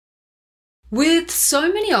With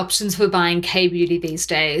so many options for buying K-beauty these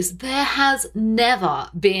days, there has never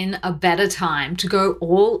been a better time to go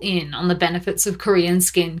all in on the benefits of Korean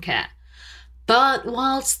skincare. But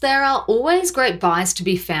whilst there are always great buys to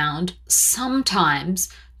be found, sometimes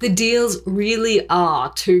the deals really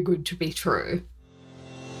are too good to be true.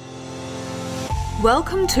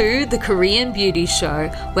 Welcome to The Korean Beauty Show,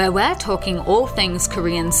 where we're talking all things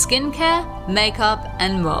Korean skincare, makeup,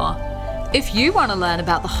 and more. If you want to learn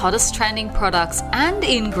about the hottest trending products and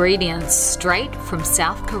ingredients straight from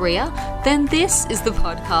South Korea, then this is the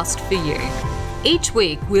podcast for you. Each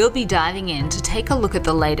week, we'll be diving in to take a look at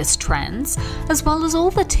the latest trends, as well as all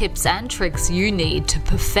the tips and tricks you need to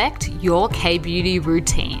perfect your K-beauty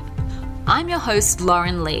routine. I'm your host,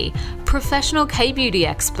 Lauren Lee, professional K-beauty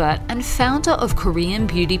expert and founder of Korean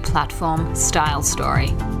beauty platform Style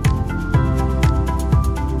Story.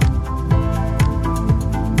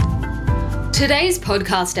 Today's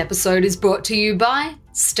podcast episode is brought to you by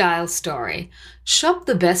Style Story. Shop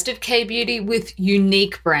the best of K-beauty with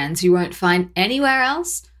unique brands you won't find anywhere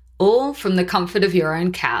else, all from the comfort of your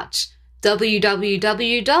own couch.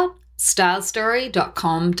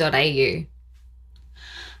 www.stylestory.com.au.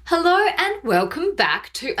 Hello and welcome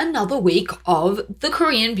back to another week of the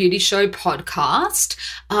Korean Beauty Show podcast.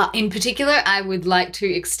 In particular, I would like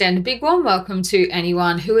to extend a big warm welcome to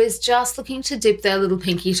anyone who is just looking to dip their little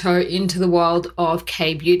pinky toe into the world of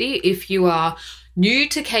K-beauty. If you are new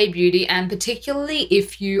to K-beauty, and particularly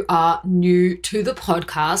if you are new to the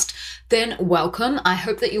podcast, then welcome. I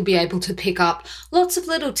hope that you'll be able to pick up lots of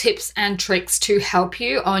little tips and tricks to help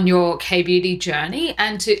you on your K-beauty journey.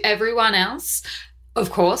 And to everyone else, of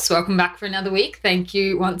course, welcome back for another week. Thank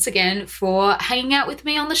you once again for hanging out with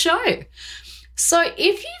me on the show. So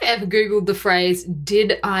if you've ever Googled the phrase,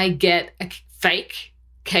 "Did I get a fake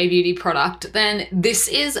K-beauty product?" then this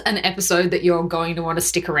is an episode that you're going to want to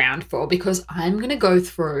stick around for, because I'm going to go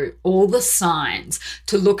through all the signs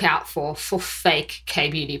to look out for fake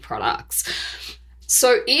K-beauty products.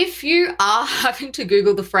 So if you are having to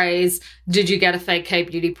Google the phrase, "Did you get a fake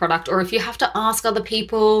K-beauty product?" or if you have to ask other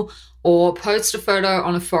people or post a photo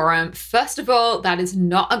on a forum, first of all, that is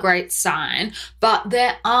not a great sign, but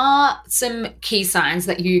there are some key signs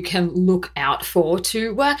that you can look out for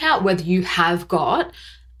to work out whether you have got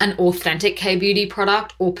an authentic K-beauty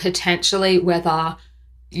product or potentially whether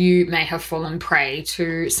you may have fallen prey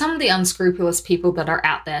to some of the unscrupulous people that are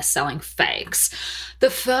out there selling fakes. The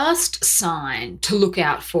first sign to look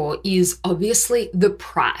out for is obviously the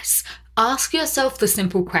price. Ask yourself the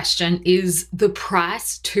simple question, is the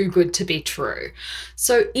price too good to be true?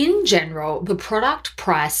 So in general, the product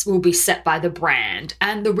price will be set by the brand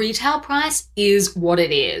and the retail price is what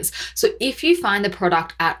it is. So if you find the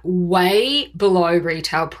product at way below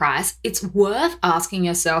retail price, it's worth asking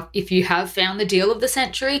yourself if you have found the deal of the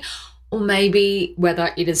century, or maybe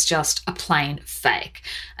whether it is just a plain fake.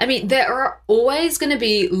 I mean, there are always going to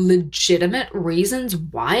be legitimate reasons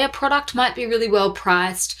why a product might be really well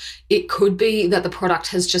priced. It could be that the product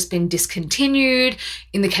has just been discontinued.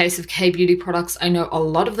 In the case of K-beauty products, I know a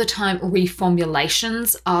lot of the time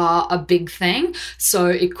reformulations are a big thing. So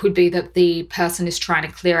it could be that the person is trying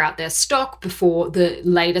to clear out their stock before the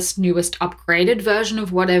latest, newest, upgraded version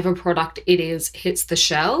of whatever product it is hits the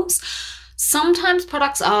shelves. Sometimes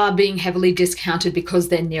products are being heavily discounted because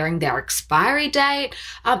they're nearing their expiry date.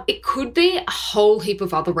 It could be a whole heap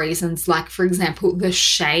of other reasons, like, for example, the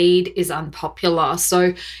shade is unpopular.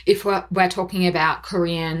 So if we're talking about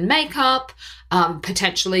Korean makeup,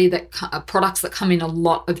 potentially products that come in a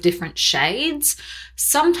lot of different shades,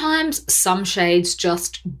 sometimes some shades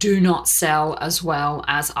just do not sell as well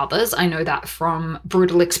as others. I know that from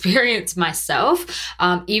brutal experience myself.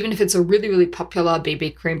 Even if it's a really, really popular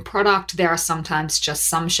BB cream product, there are sometimes just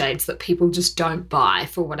some shades that people just don't buy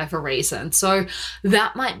for whatever reason. So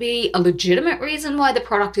that might be a legitimate reason why the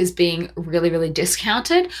product is being really, really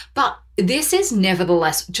discounted, but this is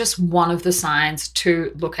nevertheless just one of the signs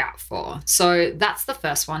to look out for. So that's the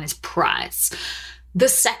first one, is price. The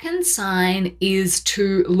second sign is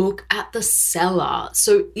to look at the seller.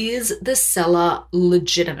 So is the seller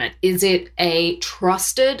legitimate? Is it a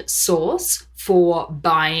trusted source for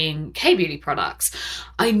buying K-beauty products?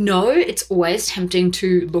 I know it's always tempting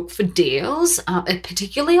to look for deals,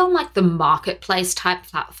 particularly on like the marketplace type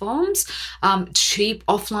platforms, cheap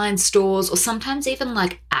offline stores, or sometimes even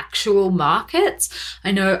like actual markets.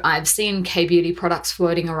 I know I've seen K-beauty products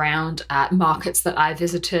floating around at markets that I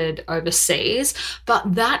visited overseas,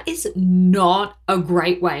 but that is not a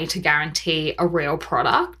great way to guarantee a real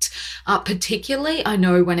product. Particularly, I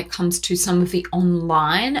know when it comes to some of the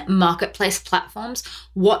online marketplace platforms,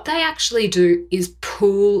 what they actually do is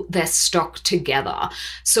pool their stock together.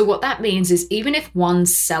 So what that means is even if one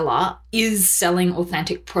seller is selling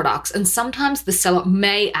authentic products, and sometimes the seller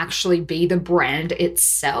may actually be the brand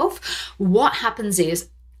itself, what happens is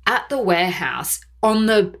at the warehouse,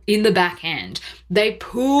 in the back end, they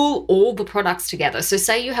pool all the products together. So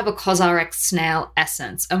say you have a COSRX snail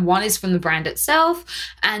essence, and one is from the brand itself,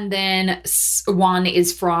 and then one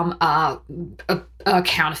is from a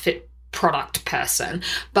counterfeit product person.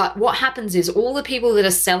 But what happens is all the people that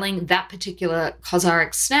are selling that particular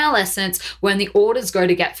COSRX snail essence, when the orders go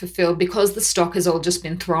to get fulfilled, because the stock has all just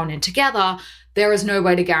been thrown in together, there is no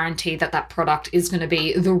way to guarantee that that product is going to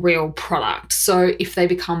be the real product. So if they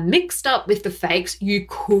become mixed up with the fakes, you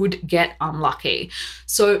could get unlucky.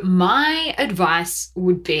 So my advice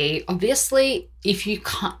would be, obviously, if you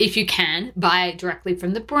can, buy directly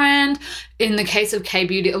from the brand. In the case of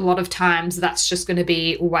K-Beauty, a lot of times that's just going to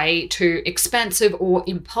be way too expensive or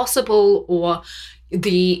impossible, or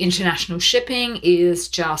the international shipping is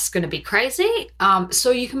just going to be crazy. So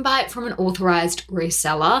you can buy it from an authorized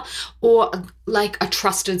reseller or like a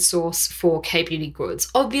trusted source for K-Beauty goods.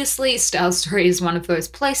 Obviously, Style Story is one of those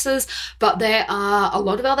places, but there are a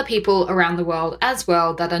lot of other people around the world as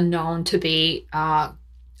well that are known to be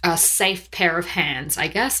a safe pair of hands, I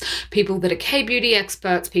guess. People that are K-Beauty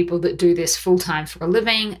experts, people that do this full-time for a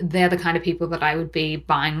living, they're the kind of people that I would be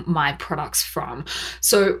buying my products from.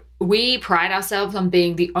 So we pride ourselves on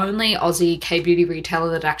being the only Aussie K-Beauty retailer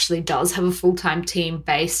that actually does have a full-time team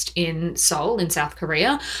based in Seoul in South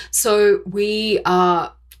Korea. So we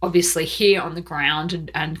are obviously here on the ground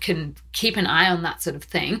and can keep an eye on that sort of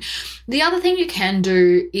thing. The other thing you can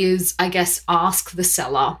do is, I guess, ask the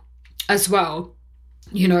seller as well,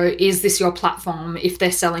 you know, is this your platform if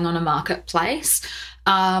they're selling on a marketplace?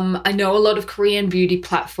 I know a lot of Korean beauty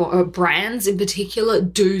platform brands in particular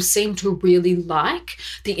do seem to really like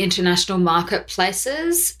the international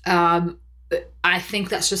marketplaces. I think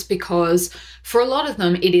that's just because for a lot of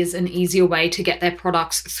them, it is an easier way to get their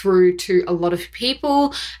products through to a lot of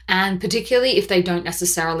people. And particularly if they don't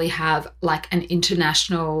necessarily have like an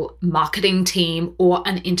international marketing team or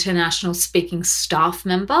an international speaking staff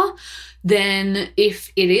member, then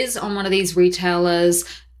if it is on one of these retailers,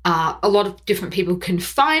 a lot of different people can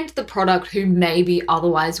find the product who maybe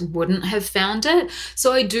otherwise wouldn't have found it.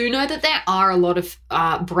 So I do know that there are a lot of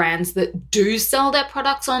brands that do sell their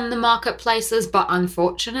products on the marketplaces, but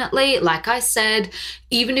unfortunately, like I said,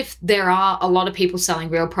 even if there are a lot of people selling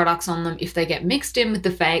real products on them, if they get mixed in with the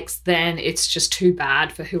fakes, then it's just too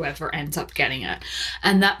bad for whoever ends up getting it.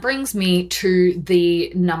 And that brings me to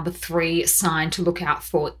the number 3 sign to look out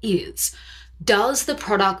for is, does the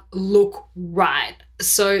product look right?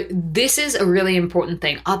 So this is a really important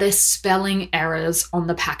thing. Are there spelling errors on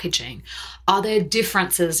the packaging? Are there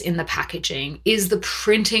differences in the packaging? Is the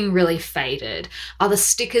printing really faded? Are the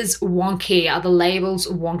stickers wonky? Are the labels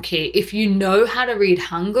wonky? If you know how to read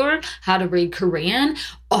Hangul, how to read Korean,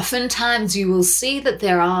 oftentimes you will see that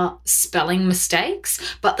there are spelling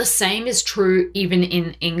mistakes, but the same is true even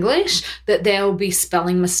in English, that there will be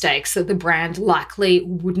spelling mistakes that the brand likely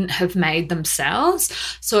wouldn't have made themselves.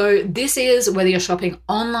 So this is, whether you're shopping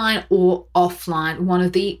online or offline, one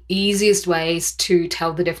of the easiest ways to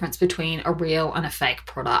tell the difference between a real and a fake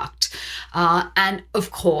product. And of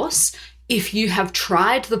course, if you have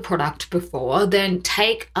tried the product before, then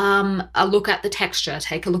take a look at the texture,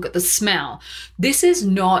 take a look at the smell. This is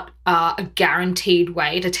not a guaranteed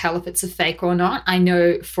way to tell if it's a fake or not. I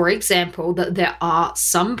know, for example, that there are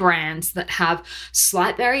some brands that have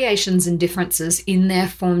slight variations and differences in their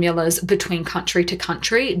formulas between country to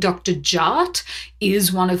country. Dr. Jart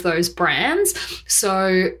is one of those brands.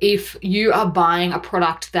 So if you are buying a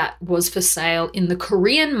product that was for sale in the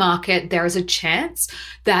Korean market, there is a chance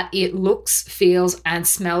that it looks, feels, and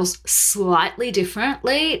smells slightly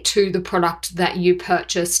differently to the product that you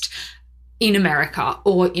purchased in America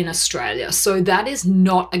or in Australia. So that is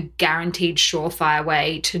not a guaranteed surefire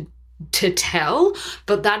way to tell,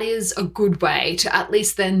 but that is a good way to at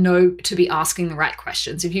least then know to be asking the right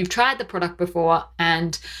questions. If you've tried the product before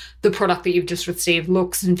and the product that you've just received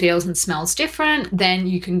looks and feels and smells different, then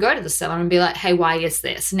you can go to the seller and be like, hey, why is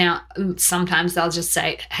this? Now, sometimes they'll just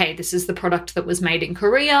say, hey, this is the product that was made in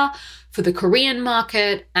Korea. for the Korean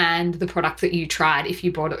market, and the product that you tried, if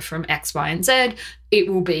you bought it from X, Y, and Z, it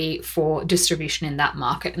will be for distribution in that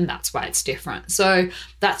market, and that's why it's different. So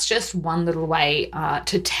that's just one little way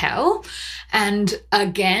to tell. And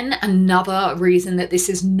again, another reason that this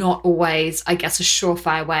is not always, I guess, a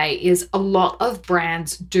surefire way is a lot of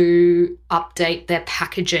brands do update their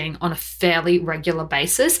packaging on a fairly regular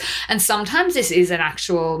basis. And sometimes this is an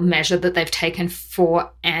actual measure that they've taken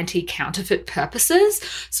for anti-counterfeit purposes.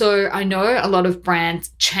 So I know a lot of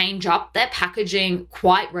brands change up their packaging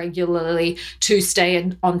quite regularly to stay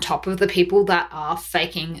on top of the people that are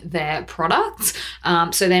faking their products.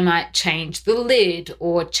 So they might change the lid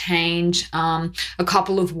or change a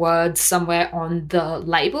couple of words somewhere on the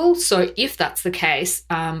label. So if that's the case,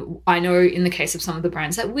 I know in the case of some of the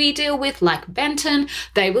brands that we deal with, like Benton,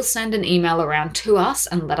 they will send an email around to us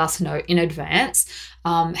and let us know in advance,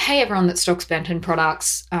 hey, everyone that stocks Benton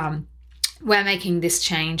products, we're making this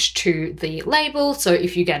change to the label. So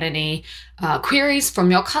if you get any queries from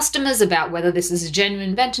your customers about whether this is a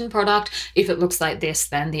genuine Benton product, if it looks like this,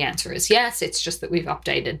 then the answer is yes. It's just that we've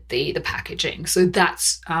updated the packaging. So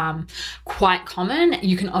that's quite common.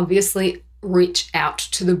 You can obviously reach out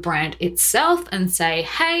to the brand itself and say,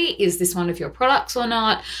 hey, is this one of your products or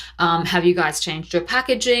not? Have you guys changed your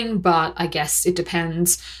packaging? But I guess it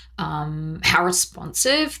depends how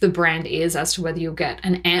responsive the brand is as to whether you'll get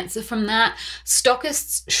an answer from that.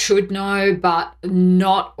 Stockists should know, but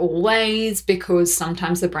not always, because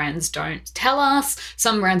sometimes the brands don't tell us.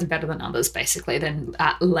 Some brands are better than others, basically, than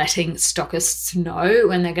at letting stockists know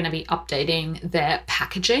when they're going to be updating their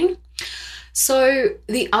packaging. So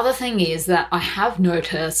the other thing is that I have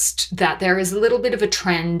noticed that there is a little bit of a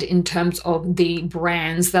trend in terms of the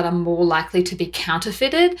brands that are more likely to be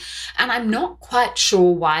counterfeited. And I'm not quite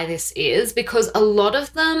sure why this is, because a lot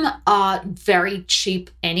of them are very cheap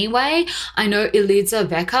anyway. I know Eliza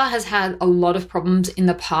Becker has had a lot of problems in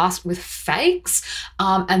the past with fakes,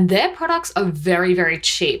 and their products are very, very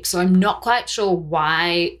cheap. So I'm not quite sure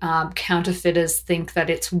why counterfeiters think that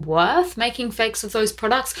it's worth making fakes of those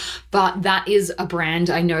products, but that is a brand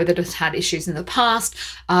I know that has had issues in the past.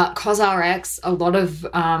 CosRx,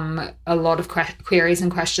 a lot of queries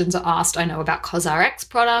and questions are asked, I know, about CosRx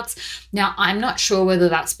products. Now, I'm not sure whether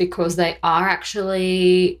that's because they are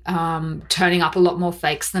actually turning up a lot more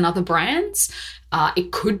fakes than other brands.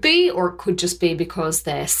 It could be, or it could just be because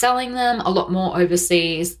they're selling them a lot more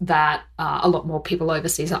overseas, that a lot more people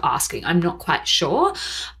overseas are asking. I'm not quite sure.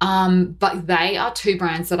 But they are two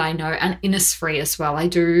brands that I know, and Innisfree as well. I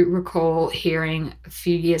do recall hearing a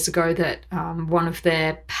few years ago that one of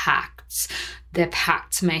their packs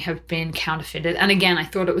may have been counterfeited. And again, I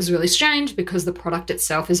thought it was really strange because the product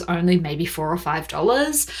itself is only maybe $4 or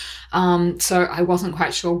 $5. So I wasn't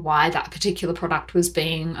quite sure why that particular product was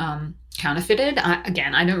being counterfeited. I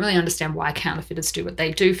don't really understand why counterfeiters do what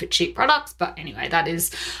they do for cheap products, but anyway, that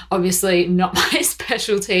is obviously not my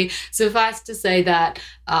specialty. Suffice to say that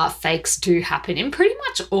fakes do happen in pretty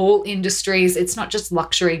much all industries. It's not just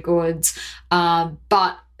luxury goods,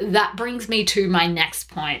 but that brings me to my next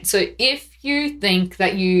point. So if you think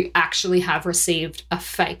that you actually have received a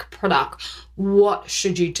fake product, what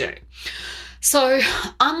should you do? So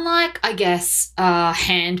unlike, I guess, a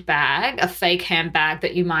handbag, a fake handbag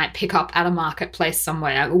that you might pick up at a marketplace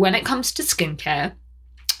somewhere, when it comes to skincare,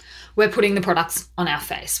 we're putting the products on our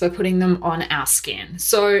face. We're putting them on our skin.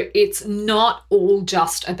 So it's not all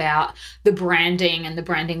just about the branding and the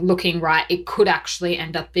branding looking right. It could actually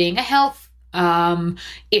end up being a health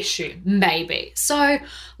issue, maybe. So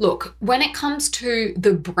look, when it comes to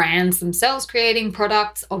the brands themselves creating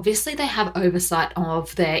products, obviously they have oversight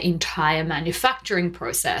of their entire manufacturing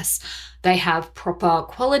process. They have proper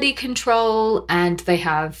quality control, and they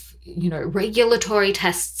have, regulatory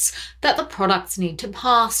tests that the products need to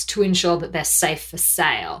pass to ensure that they're safe for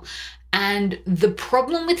sale. And the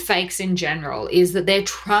problem with fakes in general is that they're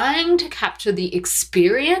trying to capture the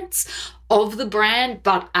experience of the brand,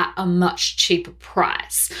 but at a much cheaper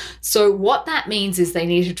price. So what that means is they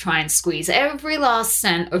need to try and squeeze every last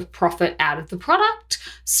cent of profit out of the product,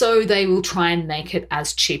 so they will try and make it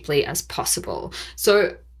as cheaply as possible.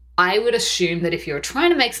 So I would assume that if you're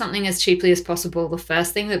trying to make something as cheaply as possible, the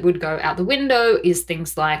first thing that would go out the window is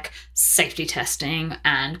things like safety testing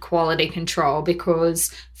and quality control,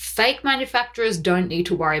 because fake manufacturers don't need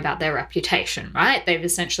to worry about their reputation, right? They've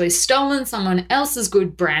essentially stolen someone else's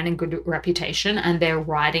good brand and good reputation, and they're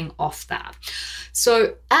riding off that.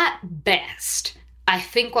 So at best, I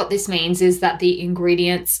think what this means is that the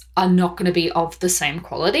ingredients are not going to be of the same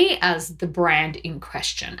quality as the brand in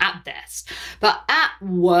question at best. But at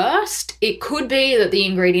worst, it could be that the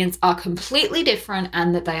ingredients are completely different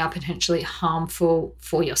and that they are potentially harmful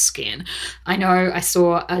for your skin. I know I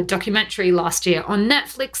saw a documentary last year on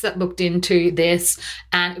Netflix that looked into this,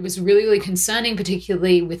 and it was really, really concerning,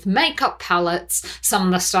 particularly with makeup palettes, some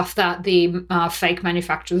of the stuff that the fake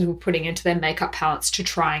manufacturers were putting into their makeup palettes to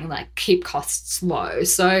try and like keep costs low.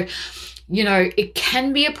 So, you know, it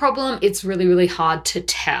can be a problem. It's really, really hard to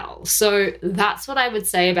tell. So that's what I would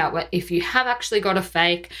say about what if you have actually got a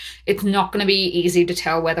fake, it's not going to be easy to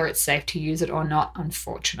tell whether it's safe to use it or not,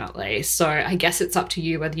 unfortunately. So I guess it's up to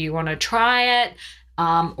you whether you want to try it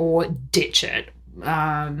or ditch it.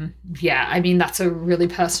 Yeah, I mean, that's a really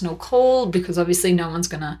personal call because obviously no one's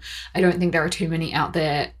gonna, I don't think there are too many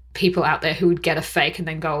people out there who would get a fake and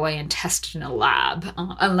then go away and test it in a lab,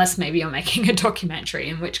 unless maybe you're making a documentary,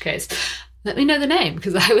 in which case let me know the name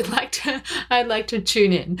because I'd like to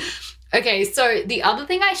tune in. Okay, so the other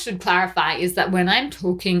thing I should clarify is that when I'm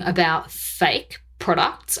talking about fake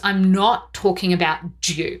products, I'm not talking about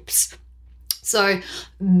dupes. So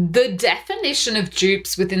the definition of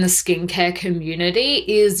dupes within the skincare community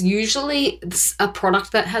is usually a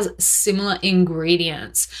product that has similar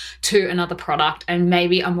ingredients to another product and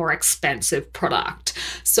maybe a more expensive product.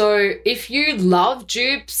 So if you love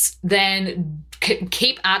dupes, then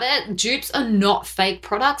keep at it. Dupes are not fake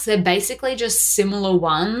products. They're basically just similar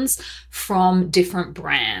ones from different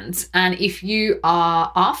brands. And if you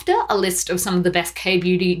are after a list of some of the best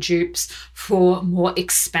K-beauty dupes for more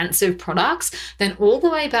expensive products, then all the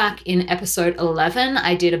way back in episode 11,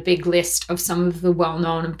 I did a big list of some of the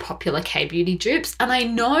well-known and popular K-beauty dupes. And I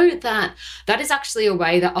know that that is actually a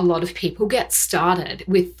way that a lot of people get started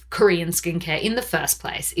with Korean skincare in the first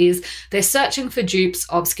place, is they're searching for dupes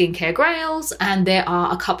of skincare grails, and there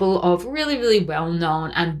are a couple of really, really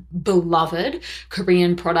well-known and beloved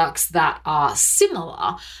Korean products that are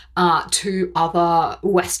similar to other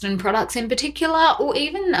Western products in particular, or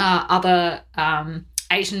even other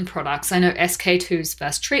Asian products. I know SK-II's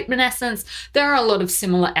First Treatment Essence. There are a lot of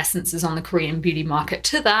similar essences on the Korean beauty market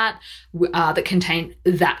to that that contain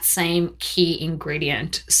that same key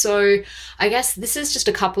ingredient. So I guess this is just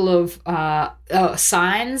a couple of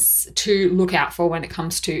signs to look out for when it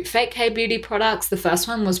comes to fake K-beauty products. The first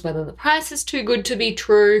one was whether the price is too good to be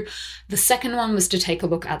true. The second one was to take a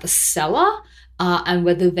look at the seller and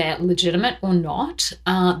whether they're legitimate or not.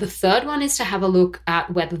 The third one is to have a look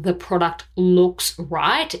at whether the product looks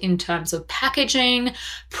right in terms of packaging,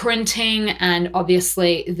 printing, and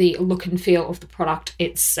obviously the look and feel of the product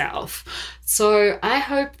itself. So I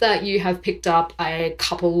hope that you have picked up a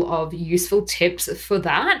couple of useful tips for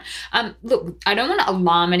that. Look, I don't want to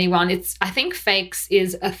alarm anyone. I think fakes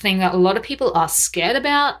is a thing that a lot of people are scared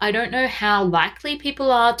about. I don't know how likely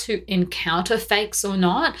people are to encounter fakes or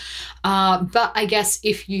not. But I guess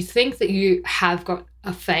if you think that you have got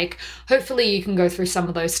a fake, hopefully you can go through some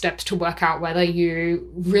of those steps to work out whether you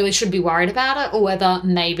really should be worried about it or whether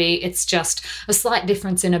maybe it's just a slight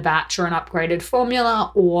difference in a batch or an upgraded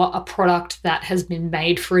formula or a product that has been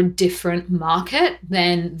made for a different market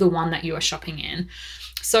than the one that you are shopping in.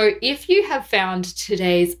 So if you have found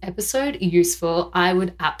today's episode useful, I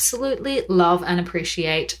would absolutely love and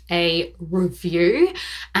appreciate a review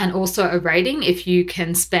and also a rating if you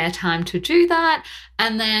can spare time to do that.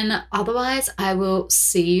 And then otherwise, I will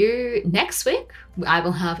see you next week. I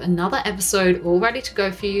will have another episode all ready to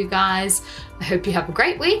go for you guys. I hope you have a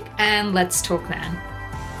great week and let's talk then.